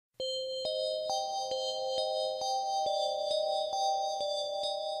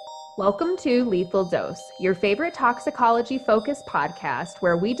Welcome to Lethal Dose, your favorite toxicology-focused podcast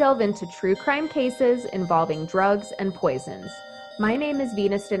where we delve into true crime cases involving drugs and poisons. My name is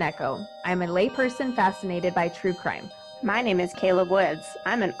Venus Deneco. I'm a layperson fascinated by true crime. My name is Caleb Woods.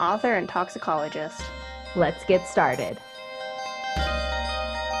 I'm an author and toxicologist. Let's get started.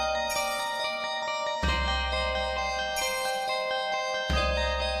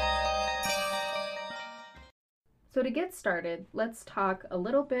 So to get started, let's talk a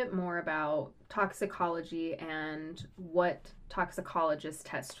little bit more about toxicology and what toxicologists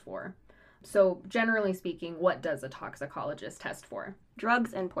test for. So generally speaking, what does a toxicologist test for?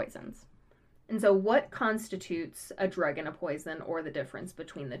 Drugs and poisons. And so what constitutes a drug and a poison, or the difference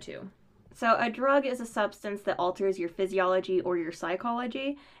between the two? So a drug is a substance that alters your physiology or your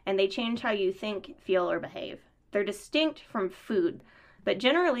psychology, and they change how you think, feel, or behave. They're distinct from food. But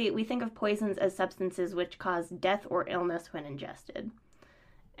generally, we think of poisons as substances which cause death or illness when ingested.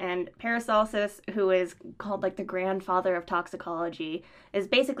 And Paracelsus, who is called like the grandfather of toxicology, is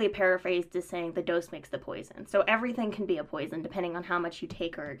basically paraphrased as saying the dose makes the poison. So everything can be a poison depending on how much you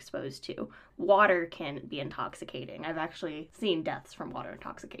take or are exposed to. Water can be intoxicating. I've actually seen deaths from water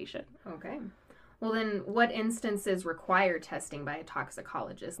intoxication. Okay. Well, then what instances require testing by a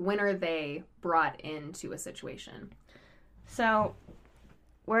toxicologist? When are they brought into a situation? So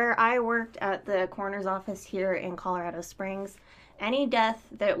where I worked at the coroner's office here in Colorado Springs, any death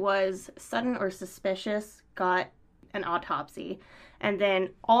that was sudden or suspicious got an autopsy, and then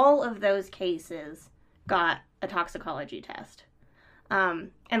all of those cases got a toxicology test.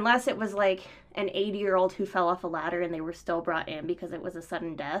 Unless it was like an 80-year-old who fell off a ladder and they were still brought in because it was a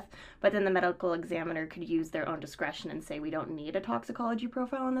sudden death, but then the medical examiner could use their own discretion and say, we don't need a toxicology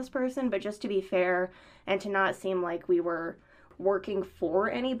profile on this person. But just to be fair and to not seem like we were working for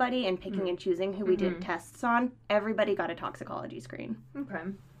anybody and picking and choosing who we did tests on, everybody got a toxicology screen. Okay.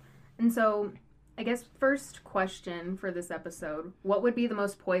 And so I guess first question for this episode, what would be the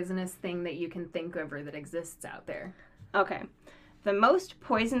most poisonous thing that you can think of or that exists out there? Okay. The most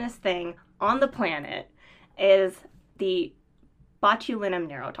poisonous thing on the planet is the botulinum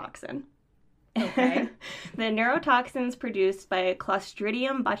neurotoxin. Okay. The neurotoxins produced by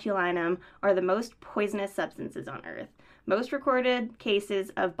Clostridium botulinum are the most poisonous substances on Earth. Most recorded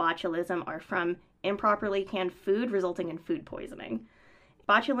cases of botulism are from improperly canned food, resulting in food poisoning.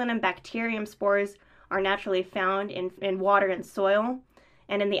 Botulinum bacterium spores are naturally found in water and soil,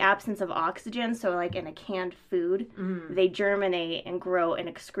 and in the absence of oxygen, so like in a canned food, they germinate and grow and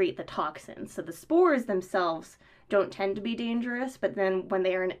excrete the toxins. So the spores themselves don't tend to be dangerous, but then when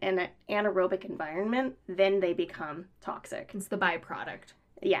they are in an anaerobic environment, then they become toxic. It's the byproduct.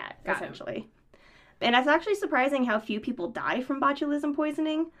 Yeah, essentially. And it's actually surprising how few people die from botulism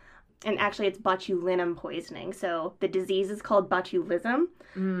poisoning. And actually, it's botulinum poisoning. So the disease is called botulism,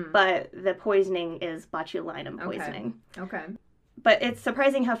 but the poisoning is botulinum poisoning. Okay. But it's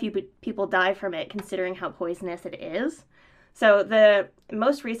surprising how few people die from it, considering how poisonous it is. So the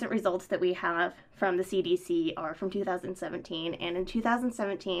most recent results that we have from the CDC are from 2017. And in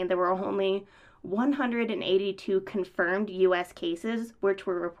 2017, there were only 182 confirmed U.S. cases which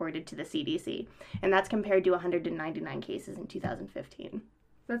were reported to the CDC. And that's compared to 199 cases in 2015.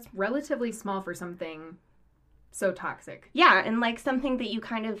 That's relatively small for something so toxic. Yeah, and like something that you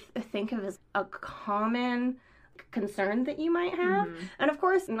kind of think of as a common concern that you might have. And of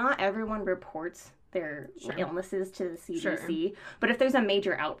course, not everyone reports their illnesses to the CDC, but if there's a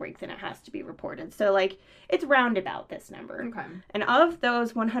major outbreak, then it has to be reported. So like it's roundabout this number. Okay. And of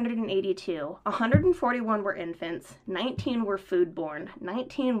those 182, 141 were infants, 19 were foodborne,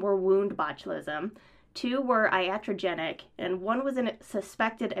 19 were wound botulism, 2 were iatrogenic, and 1 was a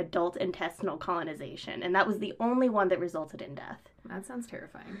suspected adult intestinal colonization, and that was the only one that resulted in death. That sounds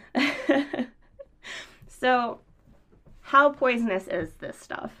terrifying. So, how poisonous is this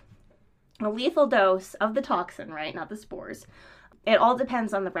stuff? A lethal dose of the toxin, right, not the spores, it all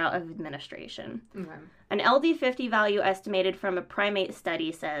depends on the route of administration. Okay. An LD50 value estimated from a primate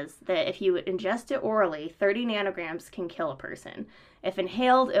study says that if you ingest it orally, 30 nanograms can kill a person. If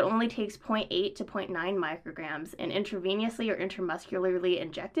inhaled, it only takes 0.8 to 0.9 micrograms, and intravenously or intramuscularly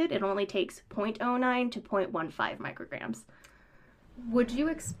injected, it only takes 0.09 to 0.15 micrograms. Would you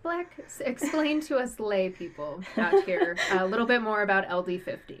explain to us lay people out here a little bit more about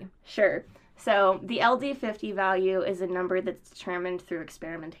LD50? Sure. So the LD50 value is a number that's determined through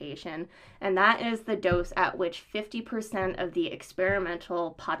experimentation, and that is the dose at which 50% of the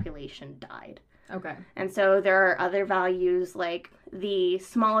experimental population died. Okay. And so there are other values like the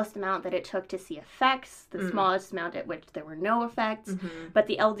smallest amount that it took to see effects, the smallest amount at which there were no effects, but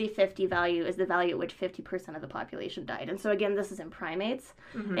the LD50 value is the value at which 50% of the population died. And so again, this is in primates,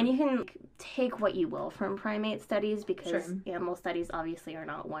 and you can take what you will from primate studies because animal studies obviously are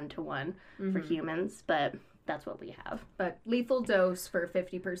not one-to-one for humans, but that's what we have. But lethal dose for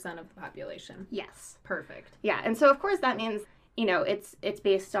 50% of the population. Yes. Perfect. Yeah, and so of course that means, you know, it's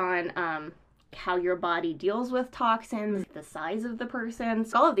based on how your body deals with toxins, the size of the person.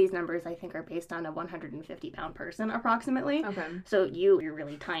 So all of these numbers, I think, are based on a 150-pound person, approximately. Okay. So you're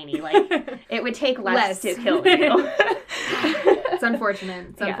really tiny. Like, it would take less to kill you. It's unfortunate.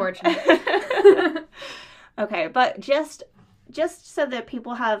 It's unfortunate. Okay, but just so that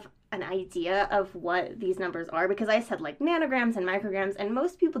people have an idea of what these numbers are, because I said, like, nanograms and micrograms, and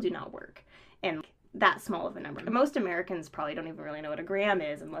most people do not work in that small of a number. Most Americans probably don't even really know what a gram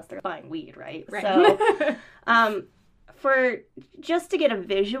is unless they're buying weed, right? So, for just to get a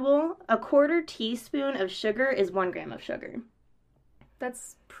visual, a 1/4 teaspoon of sugar is 1 gram of sugar.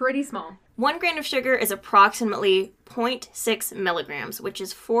 That's pretty small. 1 gram of sugar is approximately 0.6 milligrams, which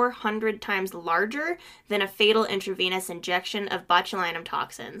is 400 times larger than a fatal intravenous injection of botulinum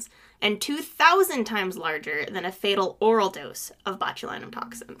toxins, and 2,000 times larger than a fatal oral dose of botulinum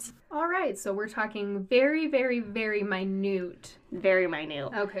toxins. All right, so we're talking very, very, very minute. Very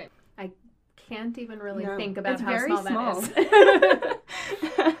minute. Okay. I can't even really think about how small that is.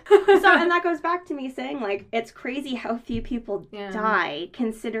 So, and that goes back to me saying, like, it's crazy how few people die,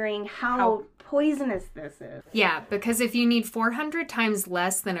 considering how poisonous this is. Yeah, because if you need 400 times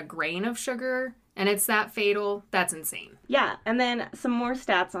less than a grain of sugar, and it's that fatal, that's insane. Yeah, and then some more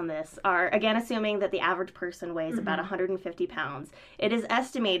stats on this are, again, assuming that the average person weighs about 150 pounds, it is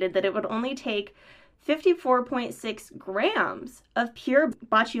estimated that it would only take 54.6 grams of pure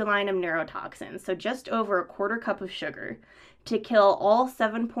botulinum neurotoxin, so just over a 1/4 cup of sugar, to kill all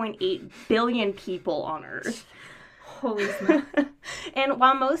 7.8 billion people on Earth. Holy smokes. And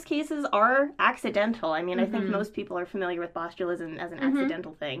while most cases are accidental, I mean, I think most people are familiar with botulism as an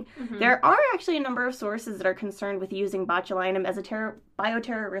accidental thing, there are actually a number of sources that are concerned with using botulinum as a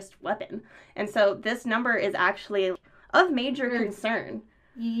bioterrorist weapon. And so this number is actually of major concern.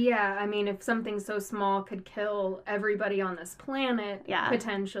 Yeah, I mean, if something so small could kill everybody on this planet,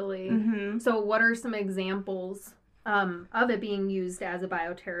 potentially. So what are some examples of it being used as a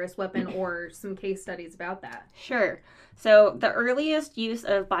bioterrorist weapon or some case studies about that? Sure. So the earliest use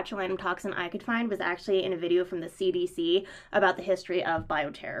of botulinum toxin I could find was actually in a video from the CDC about the history of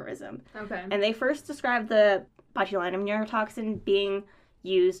bioterrorism. Okay. And they first described the botulinum neurotoxin being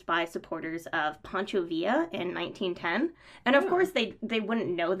used by supporters of Pancho Villa in 1910. And of course they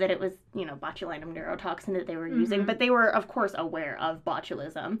wouldn't know that it was, you know, botulinum neurotoxin that they were using, but they were of course aware of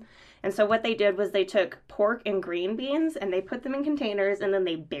botulism. And so what they did was they took pork and green beans and they put them in containers and then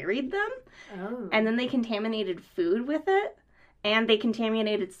they buried them. Oh. And then they contaminated food with it. And they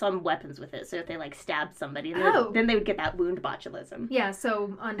contaminated some weapons with it. So if they, like, stabbed somebody, then they would get that wound botulism. Yeah,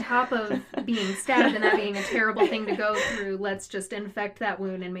 so on top of being stabbed and that being a terrible thing to go through, let's just infect that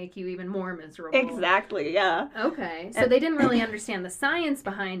wound and make you even more miserable. Exactly, yeah. Okay, so they didn't really understand the science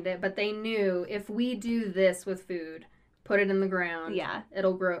behind it, but they knew if we do this with food, put it in the ground,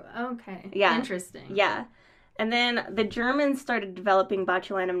 it'll grow. Okay, interesting. Yeah. And then the Germans started developing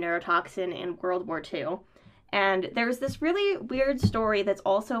botulinum neurotoxin in World War II. And there's this really weird story that's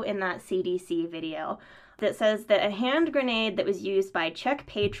also in that CDC video that says that a hand grenade that was used by Czech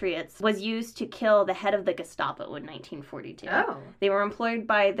patriots was used to kill the head of the Gestapo in 1942. Oh. They were employed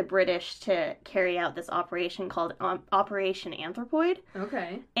by the British to carry out this operation called Operation Anthropoid.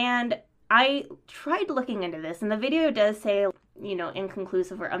 Okay. And I tried looking into this, and the video does say, you know,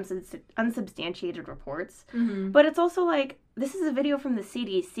 inconclusive or unsubstantiated reports. But it's also like, this is a video from the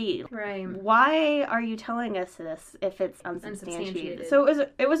CDC. Right. Why are you telling us this if it's unsubstantiated? So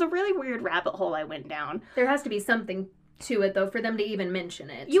it was a really weird rabbit hole I went down. There has to be something to it, though, for them to even mention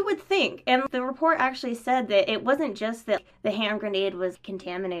it. You would think. And the report actually said that it wasn't just that the hand grenade was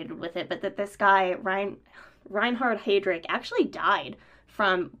contaminated with it, but that this guy, Reinhard Heydrich, actually died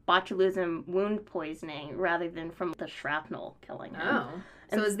from botulism wound poisoning rather than from the shrapnel killing him. Oh.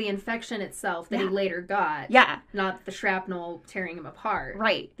 So it was the infection itself that he later got. Yeah. Not the shrapnel tearing him apart.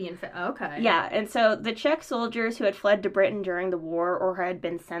 Right. Okay. Yeah, and so the Czech soldiers who had fled to Britain during the war or had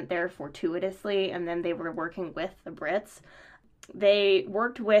been sent there fortuitously, and then they were working with the Brits, they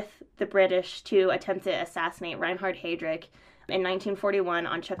worked with the British to attempt to assassinate Reinhard Heydrich in 1941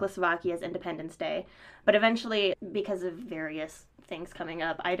 on Czechoslovakia's Independence Day. But eventually, because of various things coming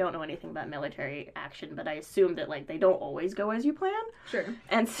up, I don't know anything about military action, but I assume that, like, they don't always go as you plan. Sure.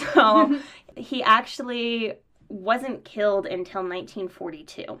 And so he actually wasn't killed until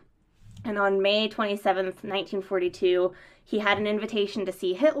 1942. And on May 27th, 1942, he had an invitation to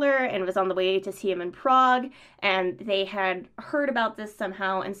see Hitler and was on the way to see him in Prague. And they had heard about this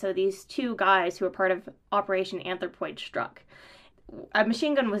somehow. And so these two guys who were part of Operation Anthropoid struck. A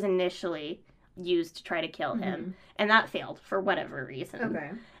machine gun was initially used to try to kill him. And that failed for whatever reason.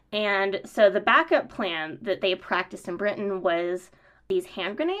 Okay. And so the backup plan that they practiced in Britain was these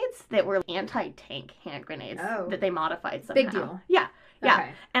hand grenades that were anti-tank hand grenades that they modified somehow. Big deal. Yeah. Yeah.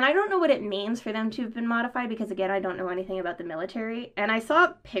 Okay. And I don't know what it means for them to have been modified because, again, I don't know anything about the military. And I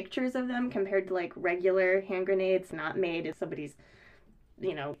saw pictures of them compared to, like, regular hand grenades not made in somebody's,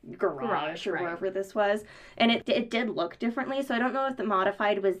 you know, garage or wherever this was. And it did look differently. So I don't know if the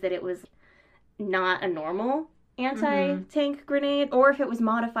modified was that it was not a normal anti-tank grenade or if it was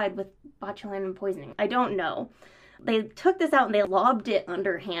modified with botulinum poisoning. I don't know. They took this out and they lobbed it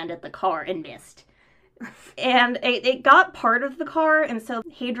underhand at the car and missed. And it got part of the car, and so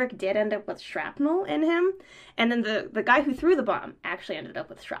Heydrich did end up with shrapnel in him. And then the guy who threw the bomb actually ended up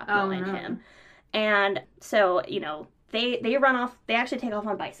with shrapnel in him. And so, you know, they run off, they actually take off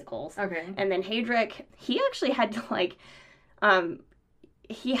on bicycles. Okay. And then Heydrich, he actually had to, like,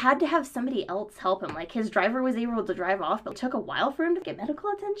 he had to have somebody else help him. Like, his driver was able to drive off, but it took a while for him to get medical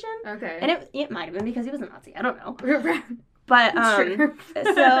attention. Okay. And it might have been because he was a Nazi. I don't know. But, Sure.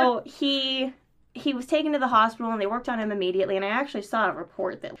 so he was taken to the hospital and they worked on him immediately. And I actually saw a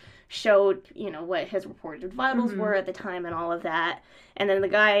report that showed, you know, what his reported vitals were at the time and all of that. And then the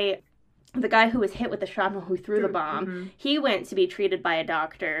guy who was hit with the shrapnel who threw the bomb, he went to be treated by a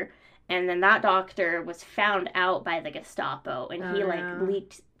doctor. And then that doctor was found out by the Gestapo and he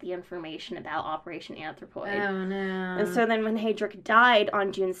leaked the information about Operation Anthropoid. Oh, no. And so then when Heydrich died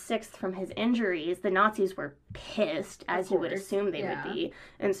on June 6th from his injuries, the Nazis were pissed, as you would assume they would be.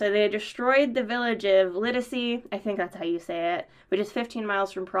 And so they destroyed the village of Lidice, I think that's how you say it, which is 15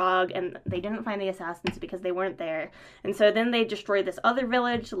 miles from Prague, and they didn't find the assassins because they weren't there. And so then they destroyed this other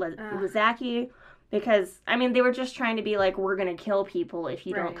village, Lizaki, because, I mean, they were just trying to be like, we're going to kill people if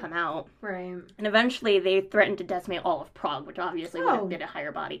you don't come out. Right. And eventually they threatened to decimate all of Prague, which obviously would have been a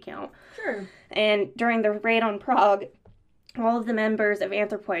higher body count. Sure. And during the raid on Prague, all of the members of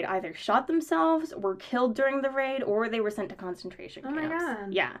Anthropoid either shot themselves, were killed during the raid, or they were sent to concentration camps. Oh my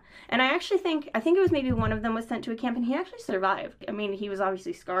God. Yeah. And I think it was maybe one of them was sent to a camp and he actually survived. I mean, he was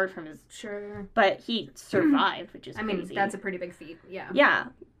obviously scarred from his... Sure. But he survived, which is crazy. I mean, that's a pretty big feat. Yeah. Yeah.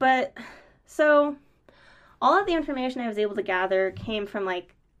 But... So, all of the information I was able to gather came from,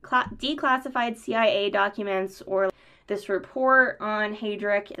 like, declassified CIA documents or this report on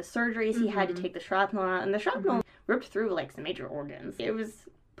Heydrich, the surgeries he had to take the shrapnel out, and the shrapnel ripped through, like, some major organs. It was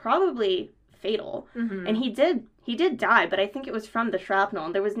probably fatal. And he did die, but I think it was from the shrapnel,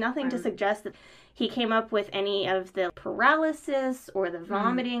 and there was nothing to suggest that he came up with any of the paralysis or the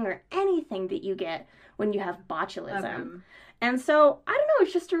vomiting or anything that you get when you have botulism. And so, I don't know,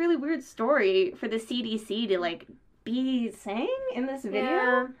 it's just a really weird story for the CDC to, like, be saying in this video.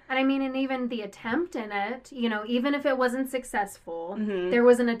 Yeah. And I mean, and even the attempt in it, you know, even if it wasn't successful, there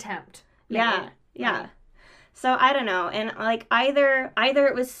was an attempt. Yeah. So, I don't know. And, like, either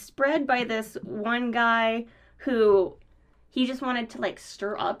it was spread by this one guy who he just wanted to, like,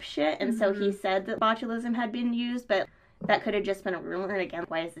 stir up shit, and so he said that botulism had been used, but that could have just been a rumor, and again,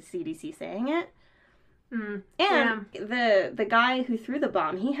 why is the CDC saying it? And the guy who threw the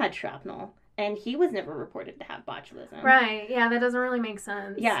bomb, he had shrapnel, and he was never reported to have botulism. Right, yeah, that doesn't really make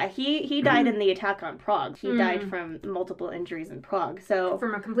sense. Yeah, he died in the attack on Prague. He died from multiple injuries in Prague, so...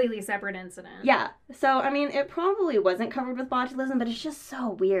 From a completely separate incident. Yeah, so, I mean, it probably wasn't covered with botulism, but it's just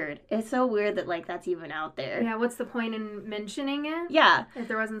so weird. It's so weird that, like, that's even out there. Yeah, what's the point in mentioning it? Yeah. If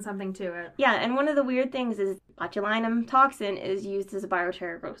there wasn't something to it. Yeah, and one of the weird things is botulinum toxin is used as a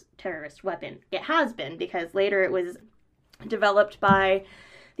bioterrorist weapon. It has been, because later it was developed by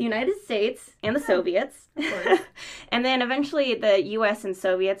the United States and the Soviets. Of course. And then eventually the US and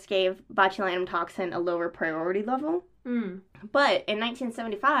Soviets gave botulinum toxin a lower priority level. But in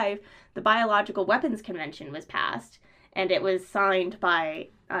 1975, the Biological Weapons Convention was passed, and it was signed by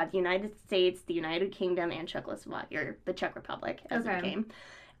the United States, the United Kingdom, and Czechoslovakia, or the Czech Republic, as it became.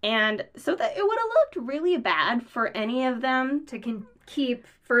 And so that it would have looked really bad for any of them to keep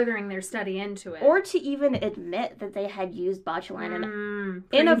furthering their study into it, or to even admit that they had used botulinum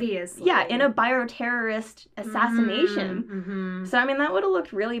previously. in a bioterrorist assassination. So I mean, that would have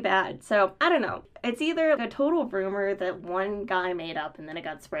looked really bad. So I don't know. It's either a total rumor that one guy made up and then it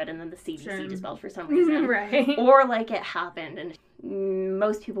got spread and then the CDC dispelled for some reason, right? Or like it happened and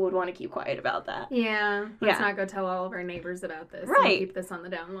most people would want to keep quiet about that. Yeah. Let's not go tell all of our neighbors about this. Right. And keep this on the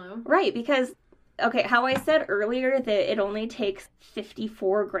down low. Right, because Okay, how I said earlier that it only takes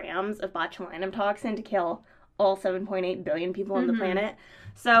 54 grams of botulinum toxin to kill all 7.8 billion people on the planet.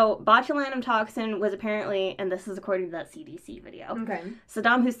 So botulinum toxin was apparently, and this is according to that CDC video,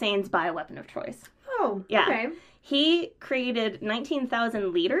 Saddam Hussein's bioweapon of choice. Oh, yeah. Okay. He created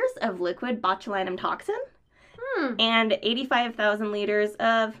 19,000 liters of liquid botulinum toxin and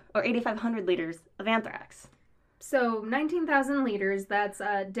 8,500 liters of anthrax. So 19,000 liters, that's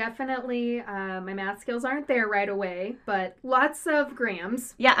definitely, my math skills aren't there right away, but lots of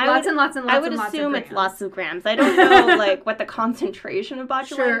grams. Yeah, lots and lots I would assume it's lots of grams. I don't know, like, what the concentration of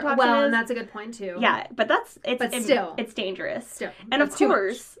botulinum toxin is. And that's a good point, too. Yeah, but still, it's dangerous. Still. And of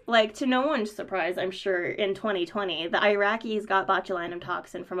course, like, to no one's surprise, I'm sure, in 2020, the Iraqis got botulinum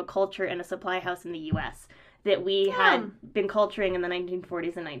toxin from a culture in a supply house in the U.S. that we had been culturing in the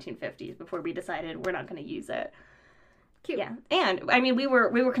 1940s and 1950s before we decided we're not going to use it. Cute. Yeah, and I mean we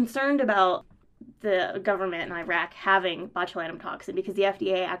were concerned about the government in Iraq having botulinum toxin because the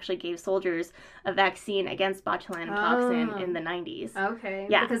FDA actually gave soldiers a vaccine against botulinum toxin in the 90s. Okay.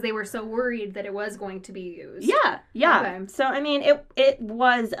 Yeah. Because they were so worried that it was going to be used. Yeah. Okay. So I mean it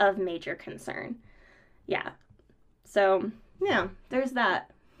was of major concern. Yeah. So yeah, there's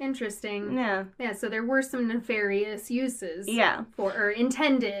that. Interesting. Yeah. Yeah. So there were some nefarious uses. Yeah. Or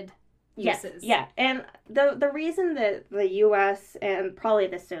intended. Yes, uses. yeah. And the reason that the U.S. and probably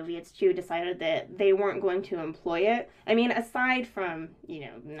the Soviets, too, decided that they weren't going to employ it, I mean, aside from,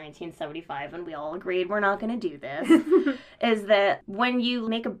 1975, when we all agreed we're not going to do this, is that when you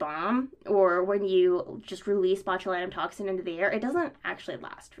make a bomb or when you just release botulinum toxin into the air, it doesn't actually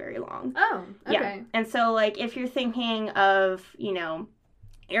last very long. Oh, okay. Yeah. And so, like, if you're thinking of,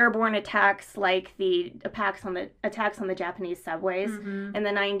 airborne attacks like the attacks on the Japanese subways in the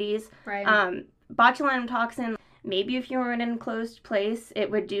 90s. Right. Botulinum toxin, maybe if you were in an enclosed place, it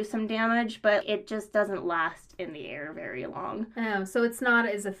would do some damage, but it just doesn't last in the air very long. Oh, so it's not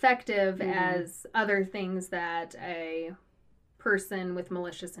as effective as other things that a person with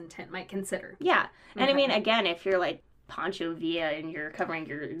malicious intent might consider. Yeah. And I mean, again, if you're like Pancho Villa and you're covering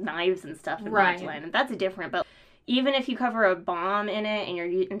your knives and stuff in botulinum, that's different, but even if you cover a bomb in it and you're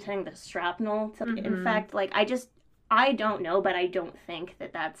intending the shrapnel to infect, like, I don't know, but I don't think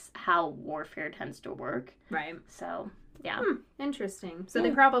that that's how warfare tends to work. Right. So, yeah. Interesting. So they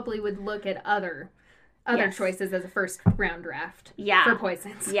probably would look at other choices as a first round draft. Yeah. For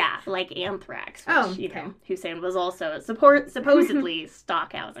poisons. Yeah, like anthrax, which, Hussein was also supposedly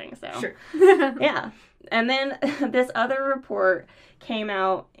stockhousing, so. Sure. Yeah. And then this other report came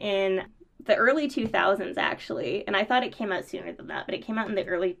out in the early 2000s, actually, and I thought it came out sooner than that, but it came out in the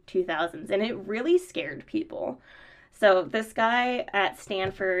early 2000s, and it really scared people. So this guy at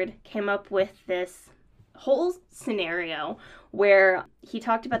Stanford came up with this whole scenario where he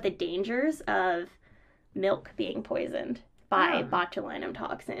talked about the dangers of milk being poisoned by botulinum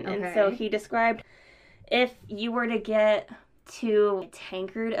toxin. Okay. And so he described if you were to get to a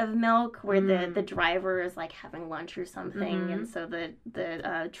tankard of milk where the driver is like having lunch or something, and so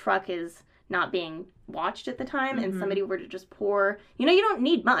the truck is not being watched at the time, and somebody were to just pour, you don't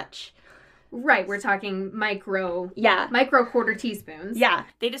need much. Right, we're talking micro quarter teaspoons. Yeah.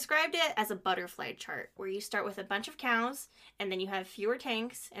 They described it as a butterfly chart, where you start with a bunch of cows, and then you have fewer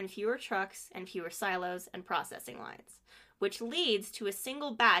tanks, and fewer trucks, and fewer silos and processing lines, which leads to a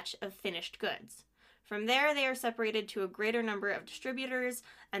single batch of finished goods. From there, they are separated to a greater number of distributors,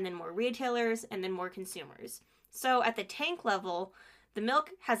 and then more retailers, and then more consumers. So at the tank level, the milk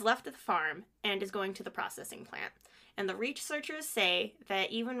has left the farm and is going to the processing plant. And the researchers say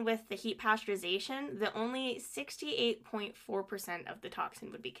that even with the heat pasteurization, that only 68.4% of the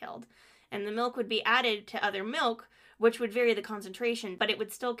toxin would be killed. And the milk would be added to other milk, which would vary the concentration, but it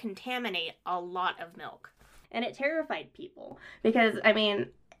would still contaminate a lot of milk. And it terrified people because, I mean,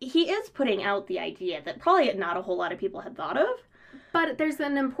 he is putting out the idea that probably not a whole lot of people had thought of. But there's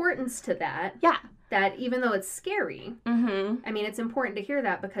an importance to that. Yeah. That even though it's scary, I mean, it's important to hear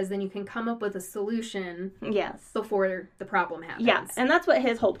that because then you can come up with a solution before the problem happens. Yeah, and that's what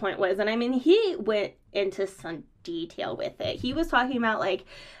his whole point was. And I mean, he went into some detail with it. He was talking about, like,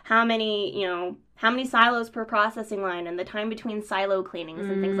 how many silos per processing line and the time between silo cleanings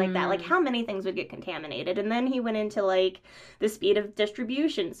and things like that. Like, how many things would get contaminated. And then he went into, like, the speed of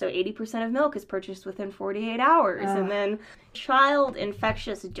distribution. So 80% of milk is purchased within 48 hours. And then child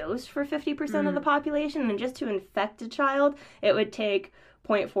infectious dose for 50% of the population. And just to infect a child, it would take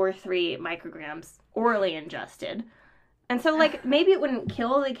 0.43 micrograms orally ingested. And so, like, maybe it wouldn't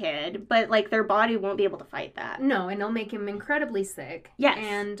kill the kid, but, like, their body won't be able to fight that. No, and it'll make him incredibly sick. Yes.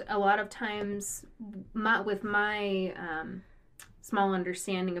 And a lot of times, with my small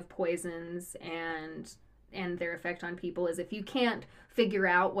understanding of poisons and their effect on people is if you can't figure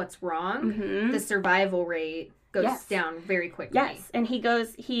out what's wrong, the survival rate goes down very quickly. Yes, and he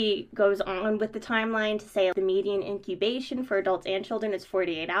goes on with the timeline to say the median incubation for adults and children is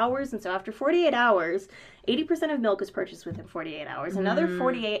 48 hours, and so after 48 hours, 80% of milk is purchased within 48 hours. Another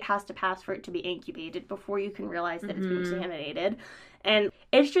 48 has to pass for it to be incubated before you can realize that it's been contaminated, and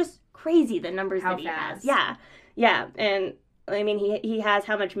it's just crazy the numbers that he has. Yeah, and I mean, he has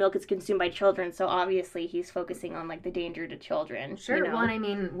how much milk is consumed by children, so obviously he's focusing on, like, the danger to children. Sure. You know? Well, I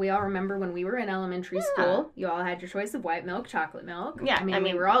mean, we all remember when we were in elementary school, you all had your choice of white milk, chocolate milk. Yeah. I mean,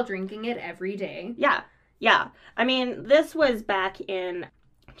 we were all drinking it every day. Yeah. I mean, this was back in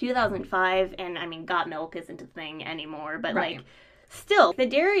 2005, and, I mean, got milk isn't a thing anymore, but, like, still, the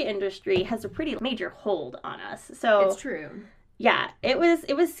dairy industry has a pretty major hold on us. So it's true. Yeah, it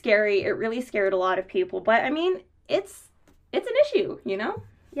was scary. It really scared a lot of people, but, I mean, it's an issue, you know?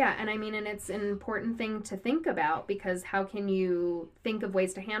 Yeah, and I mean, and it's an important thing to think about because how can you think of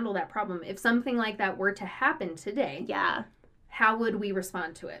ways to handle that problem? If something like that were to happen today, how would we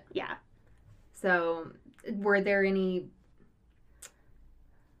respond to it? Yeah. So, were there any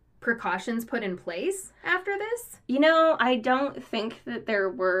precautions put in place after this? You know, I don't think that there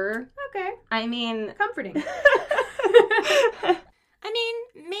were. Okay. I mean... Comforting. I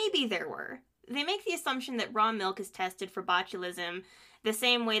mean, maybe there were. They make the assumption that raw milk is tested for botulism the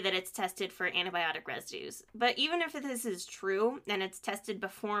same way that it's tested for antibiotic residues. But even if this is true, and it's tested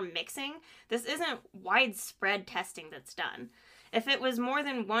before mixing, this isn't widespread testing that's done. If it was more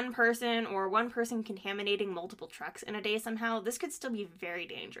than one person or one person contaminating multiple trucks in a day somehow, this could still be very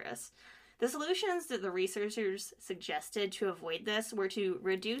dangerous. The solutions that the researchers suggested to avoid this were to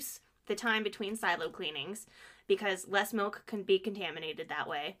reduce the time between silo cleanings, because less milk can be contaminated that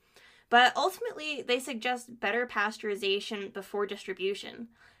way. But ultimately, they suggest better pasteurization before distribution.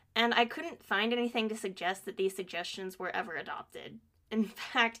 And I couldn't find anything to suggest that these suggestions were ever adopted. In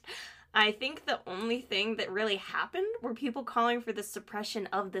fact, I think the only thing that really happened were people calling for the suppression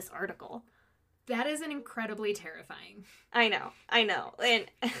of this article. That is incredibly terrifying. I know.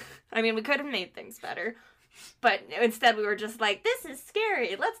 And, I mean, we could have made things better. But instead we were just like, this is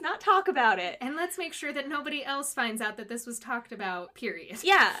scary. Let's not talk about it. And let's make sure that nobody else finds out that this was talked about, period.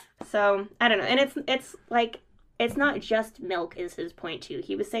 Yeah. So, I don't know. And it's like, it's not just milk is his point too.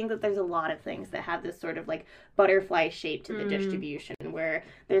 He was saying that there's a lot of things that have this sort of like butterfly shape to the distribution, where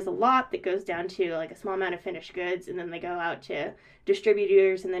there's a lot that goes down to like a small amount of finished goods, and then they go out to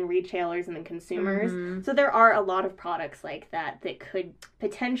distributors and then retailers and then consumers. So there are a lot of products like that that could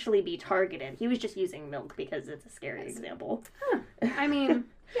potentially be targeted. He was just using milk because it's a scary example. I mean,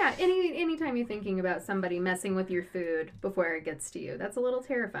 yeah, anytime you're thinking about somebody messing with your food before it gets to you, that's a little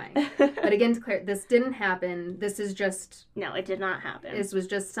terrifying. But again, to clear, this didn't happen. This is just... No, it did not happen. This was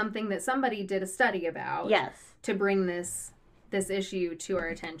just something that somebody did a study about. Yes. To bring this issue to our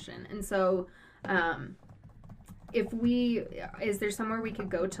attention. And so, is there somewhere we could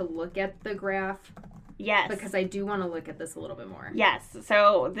go to look at the graph? Yes. Because I do want to look at this a little bit more. Yes.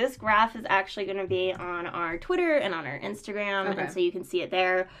 So this graph is actually going to be on our Twitter and on our Instagram, and so you can see it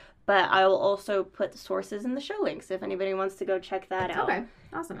there. But I will also put the sources in the show links if anybody wants to go check that out. Okay.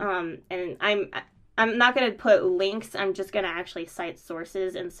 Awesome. And I'm not going to put links. I'm just going to actually cite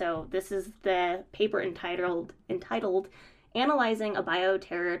sources. And so this is the paper entitled Analyzing a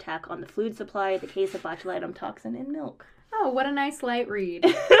Bioterror Attack on the Food Supply, the Case of Botulinum Toxin in Milk. Oh, what a nice light read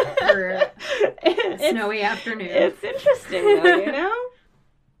for a snowy afternoon. It's interesting, though, you know?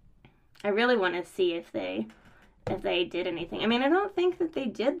 I really want to see if they did anything. I mean, I don't think that they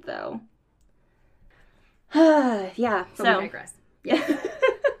did, though. Yeah, so we digress. Yeah.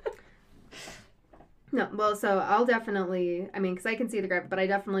 No, well, so I'll definitely, I mean, because I can see the graph, but I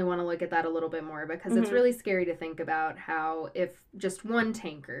definitely want to look at that a little bit more, because it's really scary to think about how if just one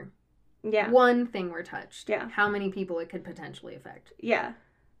tanker, one thing were touched, how many people it could potentially affect. Yeah.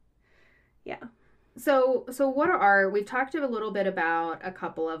 So we've talked a little bit about a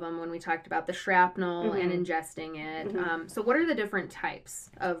couple of them when we talked about the shrapnel and ingesting it. So what are the different types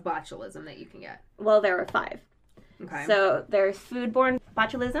of botulism that you can get? Well, there are 5. Okay. So there's foodborne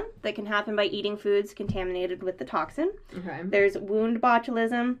botulism that can happen by eating foods contaminated with the toxin. Okay. There's wound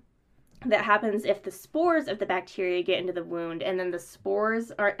botulism that happens if the spores of the bacteria get into the wound, and then the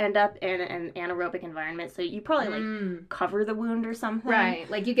spores end up in an anaerobic environment. So you probably cover the wound or something. Right.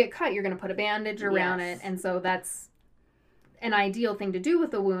 Like you get cut, you're going to put a bandage around it, and so that's an ideal thing to do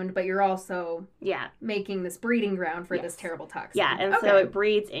with the wound, but you're also making this breeding ground for this terrible toxin. Yeah, and so it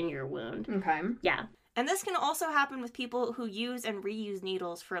breeds in your wound. Okay. Yeah. And this can also happen with people who use and reuse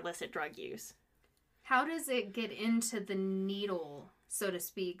needles for illicit drug use. How does it get into the needle, so to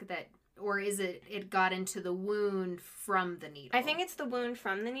speak, or is it got into the wound from the needle? I think it's the wound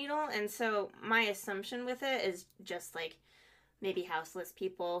from the needle, and so my assumption with it is just like maybe houseless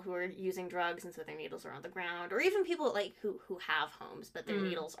people who are using drugs and so their needles are on the ground, or even people like who have homes but their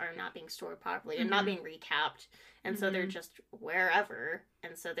needles are not being stored properly and not being recapped, and so they're just wherever,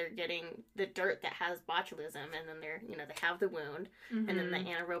 and so they're getting the dirt that has botulism, and then they have the wound, and then the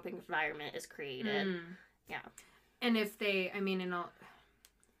anaerobic environment is created. Yeah. And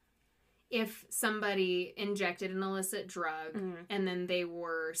if somebody injected an illicit drug and then they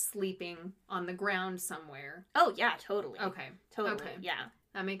were sleeping on the ground somewhere. Oh, yeah, totally. Okay. Totally. Okay. Yeah.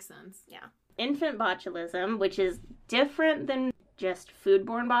 That makes sense. Yeah. Infant botulism, which is different than just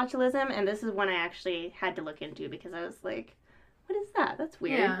foodborne botulism, and this is one I actually had to look into because I was like, what is that? That's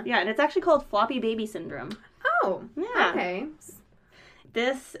weird. Yeah, and it's actually called floppy baby syndrome. Oh, yeah. Okay.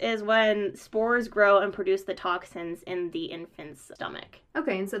 This is when spores grow and produce the toxins in the infant's stomach.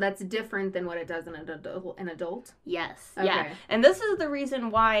 Okay, and so that's different than what it does in an adult? Yes. Okay. Yeah. And this is the reason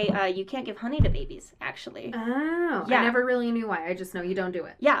why you can't give honey to babies, actually. Oh. Yeah. I never really knew why. I just know you don't do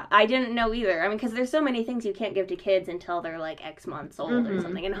it. Yeah, I didn't know either. I mean, because there's so many things you can't give to kids until they're like X months old or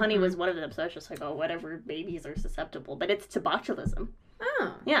something. And honey was one of them, so I was just like, oh, whatever, babies are susceptible. But it's to botulism.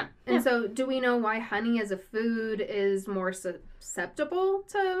 Oh. Yeah. And so do we know why honey as a food is more susceptible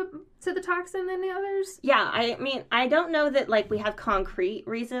to the toxin than the others? Yeah, I mean, I don't know that, like, we have concrete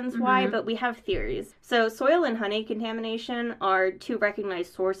reasons why, but we have theories. So soil and honey contamination are two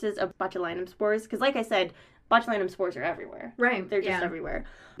recognized sources of botulinum spores, because like I said, botulinum spores are everywhere. Right. They're just everywhere.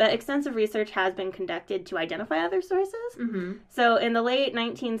 But extensive research has been conducted to identify other sources. So in the late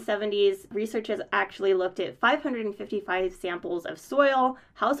 1970s, researchers actually looked at 555 samples of soil,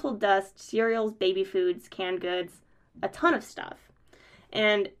 household dust, cereals, baby foods, canned goods, a ton of stuff.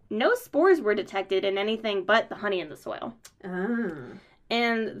 And no spores were detected in anything but the honey in the soil. Oh.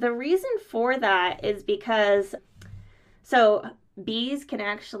 And the reason for that is because, so bees can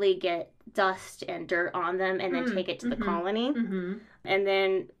actually get dust and dirt on them and then take it to the colony. And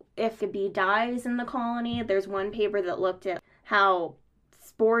then if a bee dies in the colony, there's one paper that looked at how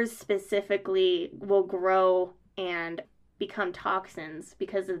spores specifically will grow and become toxins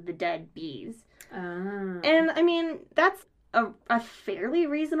because of the dead bees. And I mean, that's a fairly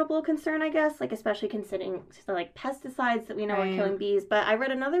reasonable concern, I guess, like especially considering like pesticides that we know are killing bees. But I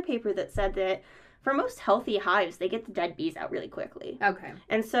read another paper that said that for most healthy hives, they get the dead bees out really quickly. Okay.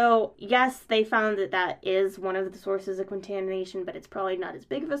 And so, yes, they found that that is one of the sources of contamination, but it's probably not as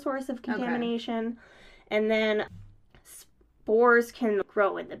big of a source of contamination. Okay. And then spores can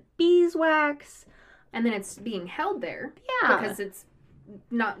grow in the beeswax. And then it's being held there. Yeah. Because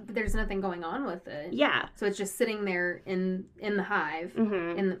there's nothing going on with it. Yeah. So it's just sitting there in the hive.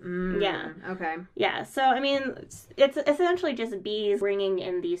 Yeah. Okay. Yeah. So, I mean, it's essentially just bees bringing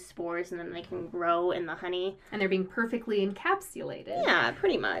in these spores and then they can grow in the honey. And they're being perfectly encapsulated. Yeah,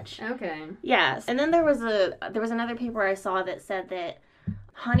 pretty much. Okay. Yes. And then there was another paper I saw that said that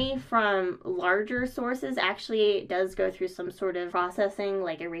honey from larger sources actually does go through some sort of processing,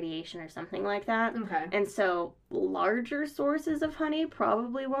 like irradiation or something like that. Okay. And so larger sources of honey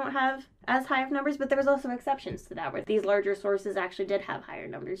probably won't have as high of numbers, but there's also exceptions to that where these larger sources actually did have higher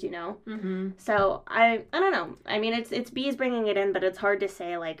numbers, you know? So I don't know. I mean, it's bees bringing it in, but it's hard to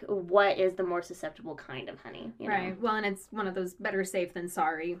say, like, what is the more susceptible kind of honey, you know? Right. Well, and it's one of those better safe than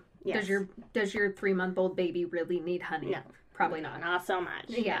sorry. Yes. Does your 3-month-old baby really need honey? No. Probably not. Not so much.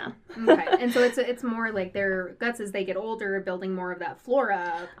 Yeah. Okay. And so it's more like their guts as they get older, building more of that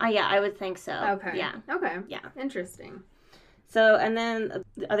flora. Yeah, I would think so. Okay. Yeah. Okay. Yeah. Interesting. So, and then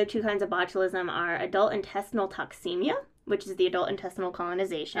the other two kinds of botulism are adult intestinal toxemia, which is the adult intestinal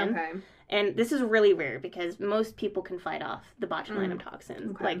colonization. Okay. And this is really rare because most people can fight off the botulinum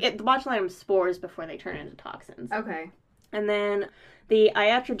toxins. Okay. Like, the botulinum spores before they turn into toxins. Okay. And then the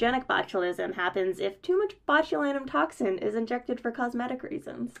iatrogenic botulism happens if too much botulinum toxin is injected for cosmetic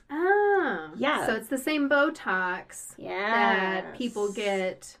reasons. Ah. Yeah. So it's the same Botox that people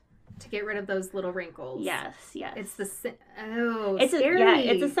get to get rid of those little wrinkles. Yes, yes. It's the same. Oh, it's scary.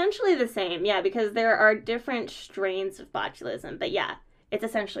 It's essentially the same. Yeah, because there are different strains of botulism. But yeah, it's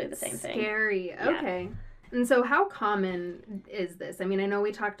essentially the same thing. Scary. Okay. Yeah. And so how common is this? I mean, I know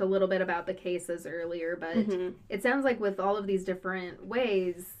we talked a little bit about the cases earlier, but it sounds like with all of these different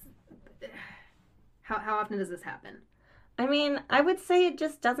ways, how often does this happen? I mean, I would say it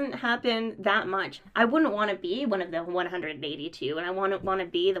just doesn't happen that much. I wouldn't want to be one of the 182, and I wouldn't want to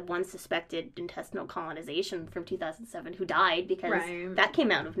be the one suspected intestinal colonization from 2007 who died because that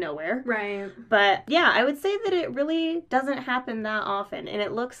came out of nowhere. Right. But yeah, I would say that it really doesn't happen that often, and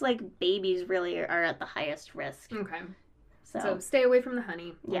it looks like babies really are at the highest risk. Okay. So stay away from the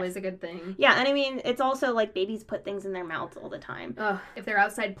honey. Always a good thing. Yeah, and I mean, it's also like babies put things in their mouths all the time. If they're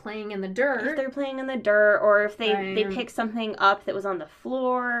outside playing in the dirt. If they're playing in the dirt, or if they pick something up that was on the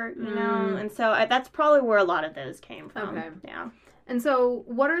floor, you know. And so that's probably where a lot of those came from. Okay. Yeah. And so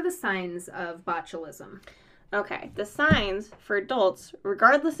what are the signs of botulism? Okay. The signs for adults,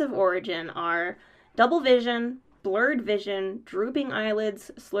 regardless of origin, are double vision, blurred vision, drooping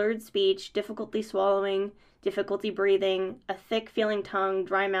eyelids, slurred speech, difficulty swallowing, difficulty breathing, a thick feeling tongue,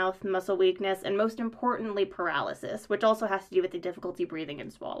 dry mouth, muscle weakness, and most importantly, paralysis, which also has to do with the difficulty breathing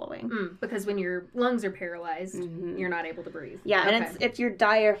and swallowing. Because when your lungs are paralyzed, you're not able to breathe. Yeah, and it's your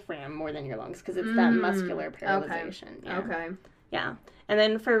diaphragm more than your lungs, because it's that muscular paralyzation. Okay. Yeah. Yeah. And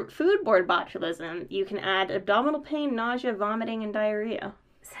then for foodborne botulism, you can add abdominal pain, nausea, vomiting, and diarrhea.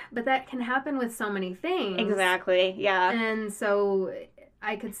 But that can happen with so many things. Exactly, yeah. And so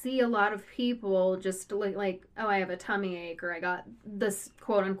I could see a lot of people just like, oh, I have a tummy ache, or I got this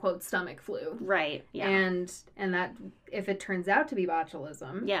quote unquote stomach flu. Right. Yeah. And that if it turns out to be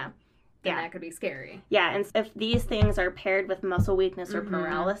botulism, then that could be scary. Yeah, and if these things are paired with muscle weakness or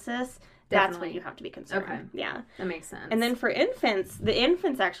paralysis, that's when you have to be concerned. Okay. Yeah. That makes sense. And then for infants, the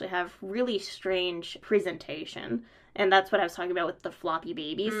infants actually have really strange presentation. And that's what I was talking about with the floppy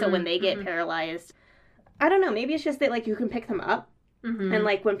babies. So when they get paralyzed, I don't know, maybe it's just that like you can pick them up. And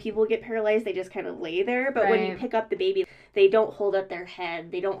like when people get paralyzed, they just kind of lay there. But when you pick up the baby, they don't hold up their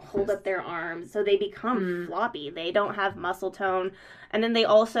head. They don't hold up their arms. So they become floppy. They don't have muscle tone. And then they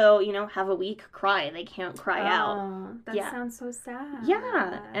also, you know, have a weak cry. They can't cry out. That sounds so sad.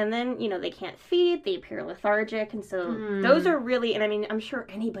 Yeah. And then, you know, they can't feed. They appear lethargic. And so those are really, and I mean, I'm sure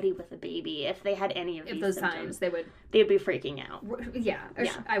anybody with a baby, if they had any of these those symptoms, signs, they'd be freaking out. Yeah.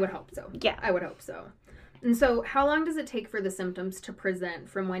 I would hope so. Yeah. I would hope so. And so how long does it take for the symptoms to present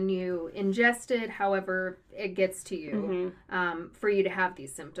from when you ingest it, however it gets to you, for you to have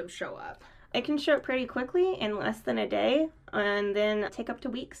these symptoms show up? It can show up pretty quickly in less than a day, and then take up to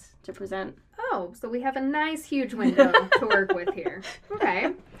weeks to present. Oh, so we have a nice huge window to work with here.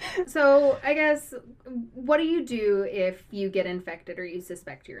 Okay. So I guess, what do you do if you get infected or you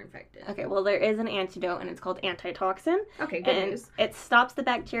suspect you're infected? Okay, well, there is an antidote, and it's called antitoxin. Okay, good news. It stops the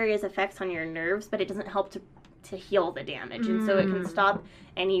bacteria's effects on your nerves, but it doesn't help to heal the damage. And so it can stop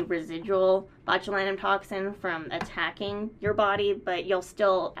any residual botulinum toxin from attacking your body, but you'll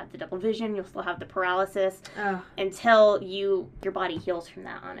still have the double vision, you'll still have the paralysis until your body heals from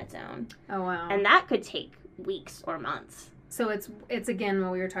that on its own. Oh, wow. And that could take weeks or months. So it's again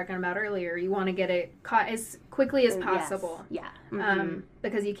what we were talking about earlier. You want to get it caught as quickly as possible. Yes. Yeah.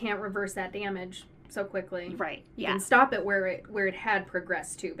 Because you can't reverse that damage so quickly. Right. You can stop it where it had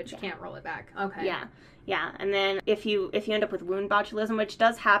progressed to, but you can't roll it back. Okay. Yeah. Yeah, and then if you end up with wound botulism, which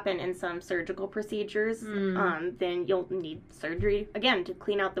does happen in some surgical procedures, then you'll need surgery again to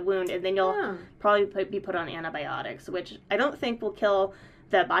clean out the wound, and then you'll probably be put on antibiotics, which I don't think will kill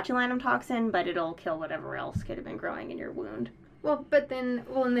the botulinum toxin, but it'll kill whatever else could have been growing in your wound. Well,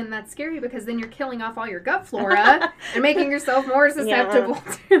 and then that's scary because then you're killing off all your gut flora and making yourself more susceptible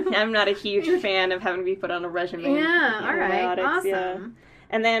to... I'm not a huge fan of having to be put on a regimen. Yeah, all right, awesome. Yeah.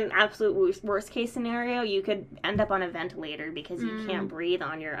 And then absolute worst case scenario, you could end up on a ventilator because you can't breathe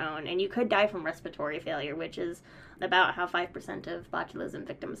on your own. And you could die from respiratory failure, which is about how 5% of botulism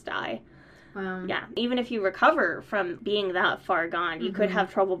victims die. Wow. Yeah. Even if you recover from being that far gone, you could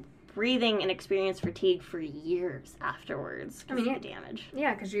have trouble breathing and experience fatigue for years afterwards because of the damage.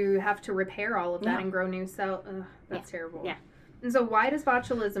 Yeah, because you have to repair all of that and grow new cells. That's terrible. Yeah. And so why does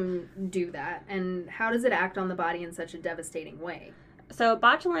botulism do that? And how does it act on the body in such a devastating way? So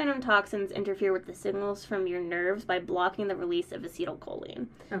botulinum toxins interfere with the signals from your nerves by blocking the release of acetylcholine.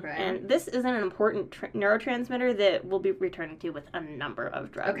 Okay. And this is an important neurotransmitter that we'll be returning to with a number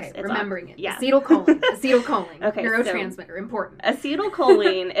of drugs. Okay, remembering it. Yeah. Acetylcholine. Acetylcholine. Okay, neurotransmitter. Important.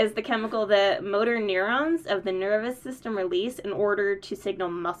 Acetylcholine is the chemical that motor neurons of the nervous system release in order to signal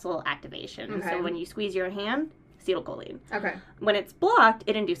muscle activation. Okay. So when you squeeze your hand, acetylcholine. Okay. When it's blocked,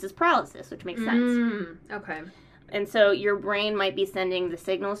 it induces paralysis, which makes sense. Okay. And so your brain might be sending the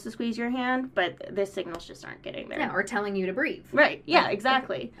signals to squeeze your hand, but the signals just aren't getting there. Yeah, or telling you to breathe. Right. Yeah,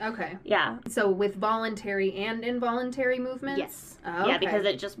 exactly. Okay. Yeah. So with voluntary and involuntary movements? Yes. Oh, okay. Yeah, because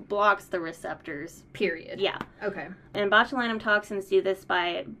it just blocks the receptors. Period. Yeah. Okay. And botulinum toxins do this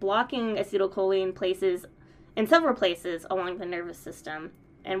by blocking acetylcholine places in several places along the nervous system.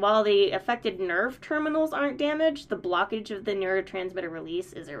 And while the affected nerve terminals aren't damaged, the blockage of the neurotransmitter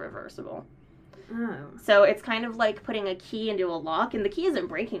release is irreversible. Oh. So it's kind of like putting a key into a lock, and the key isn't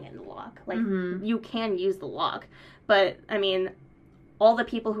breaking in the lock. Like, you can use the lock. But, I mean, all the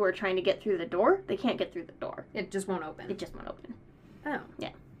people who are trying to get through the door, they can't get through the door. It just won't open. It just won't open. Oh.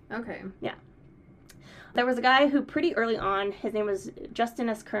 Yeah. Okay. Yeah. There was a guy who pretty early on, his name was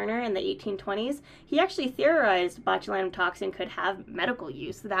Justinus Kerner in the 1820s. He actually theorized botulinum toxin could have medical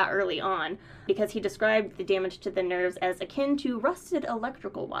use that early on because he described the damage to the nerves as akin to rusted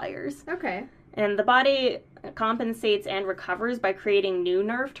electrical wires. Okay. And the body compensates and recovers by creating new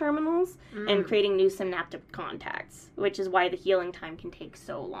nerve terminals and creating new synaptic contacts, which is why the healing time can take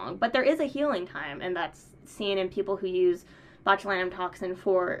so long. But there is a healing time, and that's seen in people who use botulinum toxin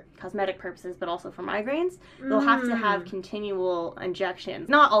for cosmetic purposes, but also for migraines. They'll have to have continual injections,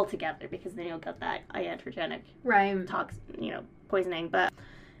 not all together, because then you'll get that iatrogenic poisoning. But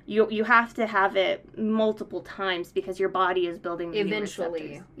you have to have it multiple times because your body is building new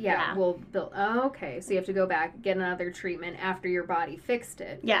receptors. Will build. Oh, okay, so you have to go back, get another treatment after your body fixed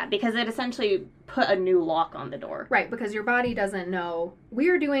it. Yeah, because it essentially put a new lock on the door. Right, because your body doesn't know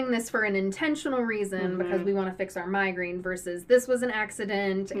we're doing this for an intentional reason because we want to fix our migraine versus this was an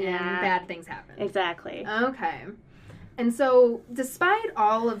accident and bad things happen. Exactly. Okay. And so despite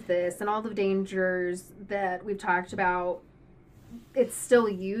all of this and all the dangers that we've talked about, it's still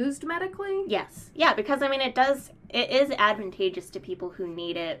used medically? Yes. Yeah, because I mean it is advantageous to people who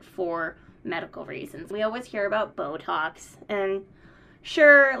need it for medical reasons. We always hear about Botox, and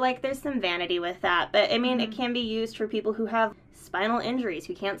sure, like there's some vanity with that, but I mean it can be used for people who have spinal injuries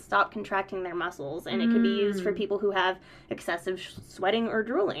who can't stop contracting their muscles, and it can be used for people who have excessive sweating or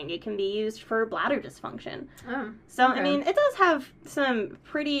drooling. It can be used for bladder dysfunction. So I mean it does have some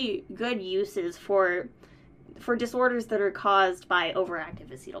pretty good uses for disorders that are caused by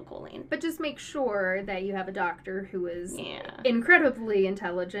overactive acetylcholine. But just make sure that you have a doctor who is incredibly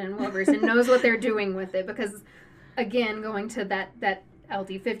intelligent, well-versed, and knows what they're doing with it. Because, again, going to that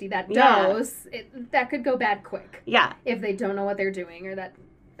LD50, that dose, that could go bad quick. Yeah. If they don't know what they're doing or that...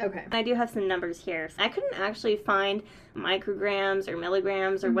 Okay. I do have some numbers here. I couldn't actually find micrograms or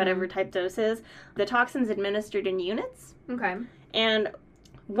milligrams or whatever type doses. The toxin's administered in units. Okay. And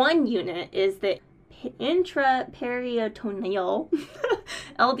 1 unit is the intraperitoneal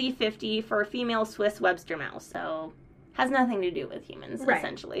LD50 for a female Swiss Webster mouse. So has nothing to do with humans,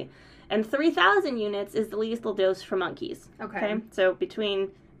 essentially. And 3,000 units is the lethal dose for monkeys. Okay. So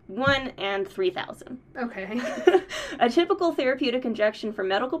between 1 and 3,000. Okay. A typical therapeutic injection for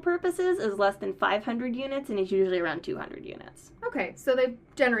medical purposes is less than 500 units and is usually around 200 units. Okay, so they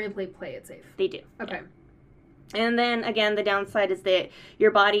generally play it safe. They do. Okay. Yeah. And then, again, the downside is that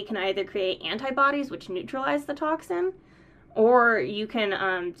your body can either create antibodies, which neutralize the toxin, or you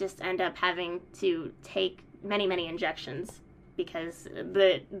can just end up having to take many, many injections because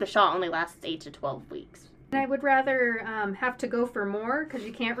the shot only lasts 8 to 12 weeks. I would rather have to go for more because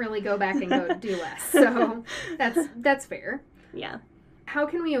you can't really go back and go do less. So that's fair. Yeah. How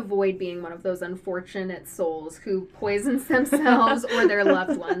can we avoid being one of those unfortunate souls who poisons themselves or their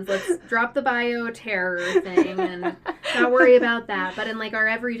loved ones? Let's drop the bioterror thing and not worry about that. But in like our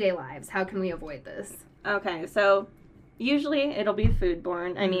everyday lives, how can we avoid this? Okay, so usually it'll be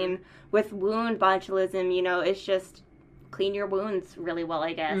foodborne. I mean, with wound botulism, it's just clean your wounds really well,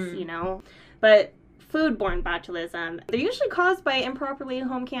 I guess, But foodborne botulism, they're usually caused by improperly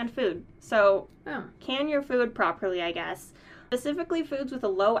home-canned food. So can your food properly, I guess. Specifically foods with a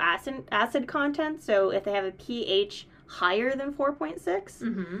low acid content, so if they have a pH higher than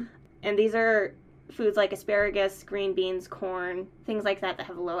 4.6. And these are foods like asparagus, green beans, corn, things like that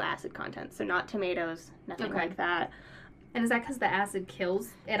have a low acid content. So not tomatoes, nothing like that. And is that because the acid kills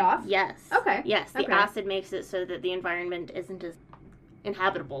it off? Yes. Okay. Yes, the acid makes it so that the environment isn't as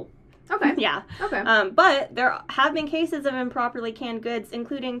inhabitable. Okay. Yeah. Okay. But there have been cases of improperly canned goods,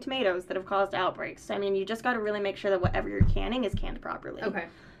 including tomatoes, that have caused outbreaks. I mean, you just got to really make sure that whatever you're canning is canned properly. Okay.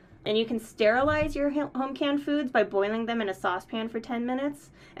 And you can sterilize your home canned foods by boiling them in a saucepan for 10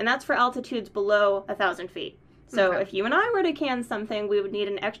 minutes. And that's for altitudes below 1,000 feet. So if you and I were to can something, we would need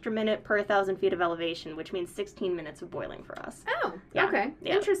an extra minute per 1,000 feet of elevation, which means 16 minutes of boiling for us. Oh, okay.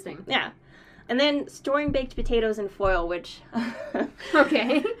 Yeah. Interesting. Yeah. And then storing baked potatoes in foil, which...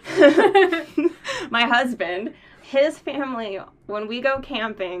 Okay. My husband, his family, when we go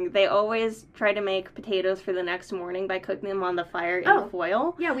camping, they always try to make potatoes for the next morning by cooking them on the fire in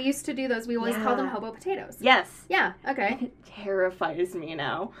foil. Yeah, we used to do those. We always call them hobo potatoes. Yes. Yeah, okay. It terrifies me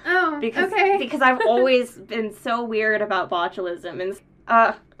now. Oh, because I've always been so weird about botulism. And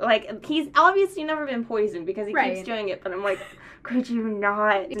Like, he's obviously never been poisoned because he Right. keeps doing it, but I'm like, could you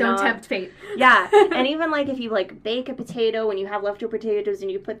not? Don't tempt fate. Yeah, and even, like, if you, like, bake a potato and you have leftover potatoes and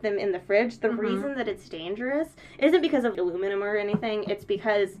you put them in the fridge, the reason that it's dangerous isn't because of aluminum or anything, it's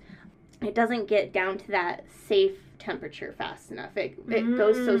because it doesn't get down to that safe temperature fast enough. It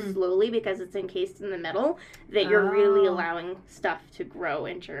goes so slowly because it's encased in the metal that you're really allowing stuff to grow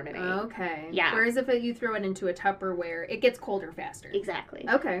and germinate. Okay. Yeah. Whereas if you throw it into a Tupperware, it gets colder faster. Exactly.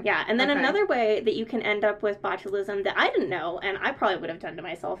 Okay. Yeah, and then Okay. another way that you can end up with botulism that I didn't know, and I probably would have done to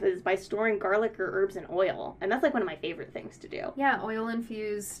myself, is by storing garlic or herbs in oil. And that's like one of my favorite things to do. Yeah, oil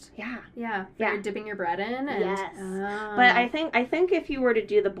infused. Yeah. Yeah. Yeah. You're dipping your bread in. And, Yes. Oh. But I think if you were to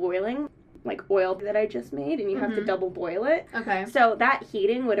do the boiling, like oil that I just made, and you have to double boil it, Okay. so that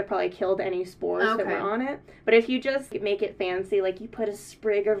heating would have probably killed any spores that Okay. were on it. But if you just make it fancy, like you put a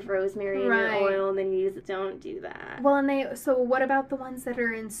sprig of rosemary in Right. your oil and then you use it, don't do that. Well, and so what about the ones that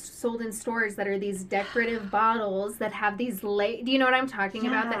are sold in stores that are these decorative bottles that have these do you know what I'm talking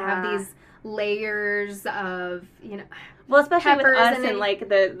about? That have Yeah. these layers of, Well, especially with peppers us and in, like,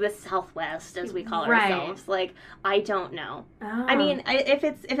 the Southwest, as we call Right. ourselves. Like, I don't know. Oh. I mean, if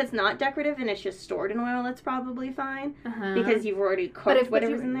it's not decorative and it's just stored in oil, it's probably fine because you've already cooked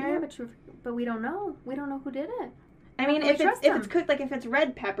whatever's in there. Yeah, but we don't know. We don't know who did it. I mean, How can if we it's trust them? cooked, like if it's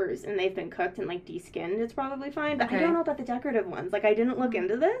red peppers and they've been cooked and like de-skinned, it's probably fine. But I Okay. don't know about the decorative ones. Like, I didn't look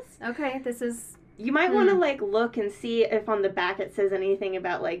into this. Okay, this is You might want to like look and see if on the back it says anything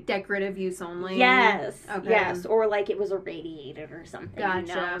about like decorative use only. yes, Okay. yes, or like it was irradiated or something. Gotcha.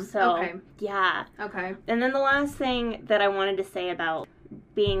 You know? So Okay. yeah. Okay. And then the last thing that I wanted to say about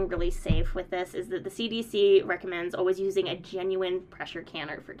being really safe with this is that the CDC recommends always using a genuine pressure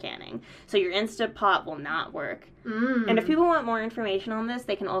canner for canning. So your Instant Pot will not work. And if people want more information on this,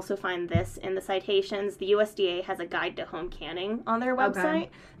 they can also find this in the citations. The USDA has a guide to home canning on their website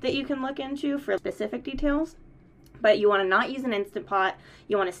that you can look into for specific details. But you want to not use an Instant Pot.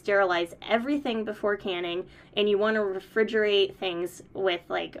 You want to sterilize everything before canning. And you want to refrigerate things with,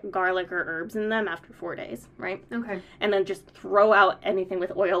 like, garlic or herbs in them after 4 days, right? Okay. And then just throw out anything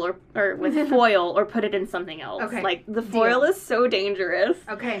with oil or with foil or put it in something else. Okay. Like, the foil is so dangerous.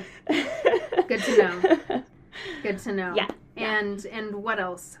 Okay. Good to know. Good to know. Yeah. And what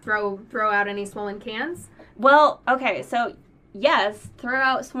else? Throw out any swollen cans? Well, okay, so yes, throw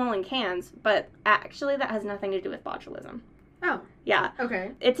out swollen cans, but actually that has nothing to do with botulism. Oh. Yeah.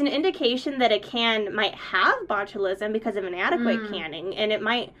 Okay. It's an indication that a can might have botulism because of inadequate canning, and it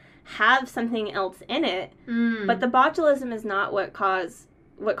might have something else in it, but the botulism is not what causes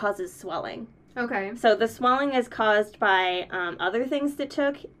swelling. Okay. So the swelling is caused by other things that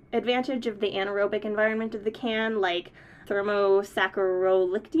took advantage of the anaerobic environment of the can, like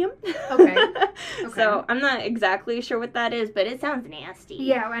thermosaccharolictium. Okay. So I'm not exactly sure what that is, but it sounds nasty.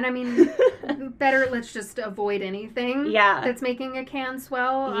 Yeah, and I mean, better let's just avoid anything Yeah. that's making a can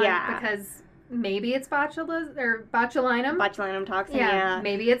swell. Yeah. Because maybe it's botulinum. Botulinum toxin, Yeah, yeah.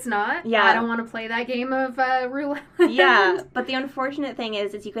 maybe it's not. Yeah. I don't want to play that game of roulette. Yeah, but the unfortunate thing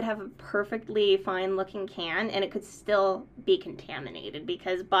is you could have a perfectly fine looking can and it could still be contaminated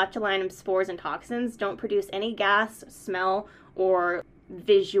because botulinum spores and toxins don't produce any gas, smell, or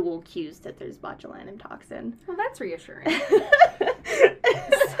visual cues that there's botulinum toxin. Well, that's reassuring.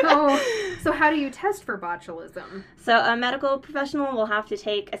 So how do you test for botulism? So a medical professional will have to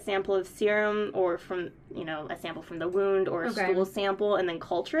take a sample of serum or from, a sample from the wound or a stool sample and then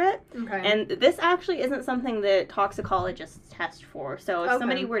culture it. Okay. And this actually isn't something that toxicologists test for. So if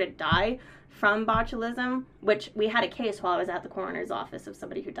somebody were to die from botulism, which we had a case while I was at the coroner's office of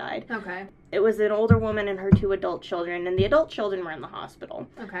somebody who died. Okay. It was an older woman and her 2 adult children, and the adult children were in the hospital.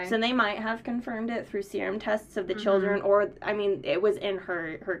 Okay. So they might have confirmed it through serum tests of the children, or, it was in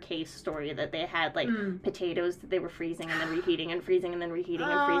her case story that they had, like, potatoes that they were freezing and then reheating and freezing and then reheating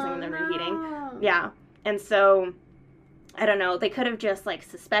and freezing and then reheating. Yeah. And so, I don't know, they could have just, like,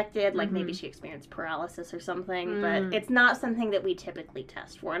 suspected, like, maybe she experienced paralysis or something, but it's not something that we typically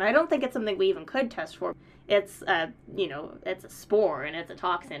test for. And I don't think it's something we even could test for. It's, it's a spore and it's a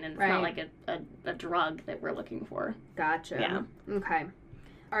toxin, and it's not like a drug that we're looking for. Gotcha. Yeah. Okay.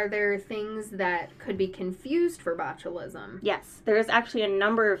 Are there things that could be confused for botulism? Yes, there's actually a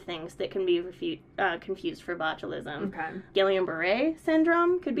number of things that can be confused for botulism. Okay. Guillain-Barré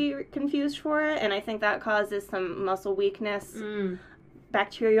syndrome could be confused for it, and I think that causes some muscle weakness,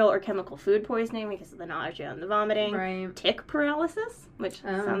 bacterial or chemical food poisoning because of the nausea and the vomiting, Right. tick paralysis, which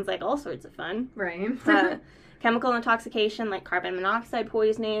sounds like all sorts of fun. Right. chemical intoxication like carbon monoxide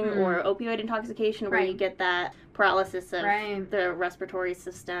poisoning or opioid intoxication where you get that paralysis of the respiratory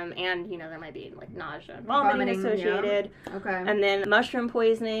system, and there might be like nausea and vomiting associated. Okay. And then mushroom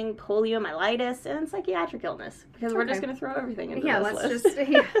poisoning, poliomyelitis, and psychiatric illness, because we're just going to throw everything into this list.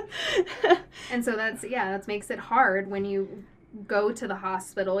 And so that makes it hard when you go to the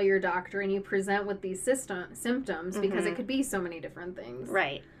hospital, your doctor, and you present with these symptoms, because it could be so many different things.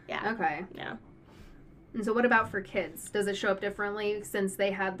 Right. Yeah. Okay. Yeah. And so what about for kids? Does it show up differently since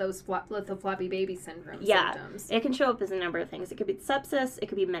they had those lithophloppy baby syndrome symptoms? It can show up as a number of things. It could be sepsis, it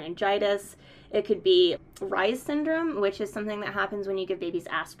could be meningitis, it could be Reye's syndrome, which is something that happens when you give babies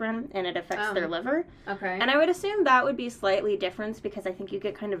aspirin and it affects their liver. Okay. And I would assume that would be slightly different, because I think you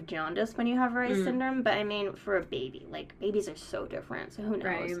get kind of jaundice when you have Reye's syndrome. But I mean, for a baby, like, babies are so different, so who knows?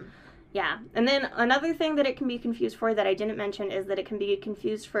 Right. Yeah. And then another thing that it can be confused for that I didn't mention is that it can be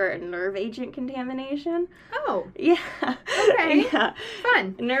confused for nerve agent contamination. Oh. Yeah. Okay. Yeah.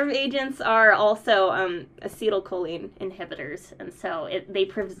 Fun. Nerve agents are also acetylcholine inhibitors, and so they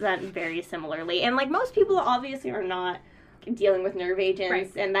present very similarly. And like most people obviously are not dealing with nerve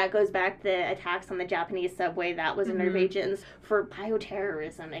agents, and that goes back to the attacks on the Japanese subway. That was a nerve agents for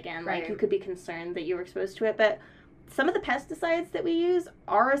bioterrorism. Again, like you could be concerned that you were exposed to it, but some of the pesticides that we use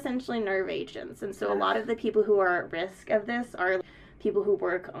are essentially nerve agents. And so a lot of the people who are at risk of this are people who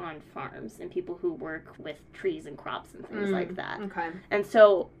work on farms and people who work with trees and crops and things like that. Okay. And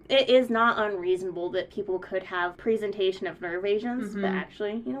so it is not unreasonable that people could have presentation of nerve agents, but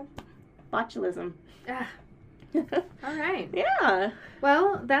actually, botulism. All right. Yeah.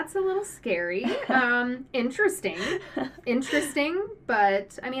 Well, that's a little scary. Interesting,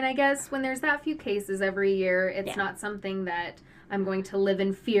 but I mean, I guess when there's that few cases every year, it's not something that I'm going to live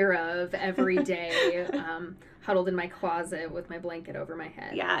in fear of every day, huddled in my closet with my blanket over my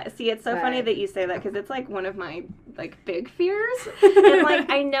head. Yeah. See, it's so funny that you say that, because it's like one of my big fears. And like,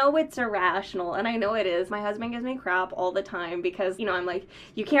 I know it's irrational, and I know it is. My husband gives me crap all the time because, I'm like,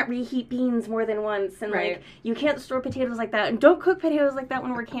 you can't reheat beans more than once, and like, you can't store potatoes like that, and don't cook potatoes like that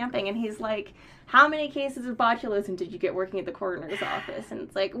when we're camping. And he's like, how many cases of botulism did you get working at the coroner's office? And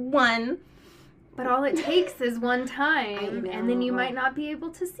it's like, 1. But all it takes is one time, and then you might not be able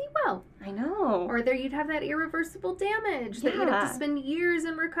to see well. I know. Or you'd have that irreversible damage that you'd have to spend years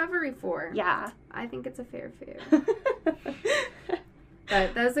in recovery for. Yeah. I think it's a fair fear.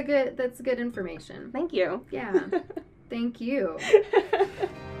 But that's good information. Thank you. Yeah. Thank you.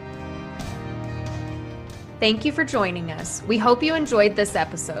 Thank you for joining us. We hope you enjoyed this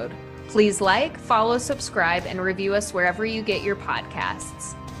episode. Please like, follow, subscribe, and review us wherever you get your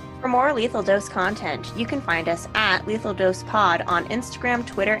podcasts. For more Lethal Dose content, you can find us at Lethal Dose Pod on Instagram,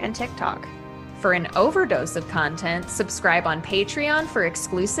 Twitter, and TikTok. For an overdose of content, subscribe on Patreon for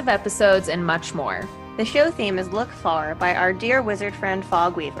exclusive episodes and much more. The show theme is Look Far by our dear wizard friend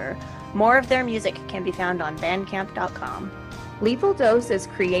Fogweaver. More of their music can be found on bandcamp.com. Lethal Dose is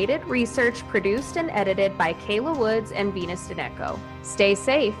created, researched, produced, and edited by Kayla Woods and Venus Deneco. Stay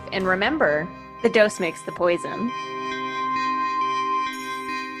safe, and remember, the dose makes the poison.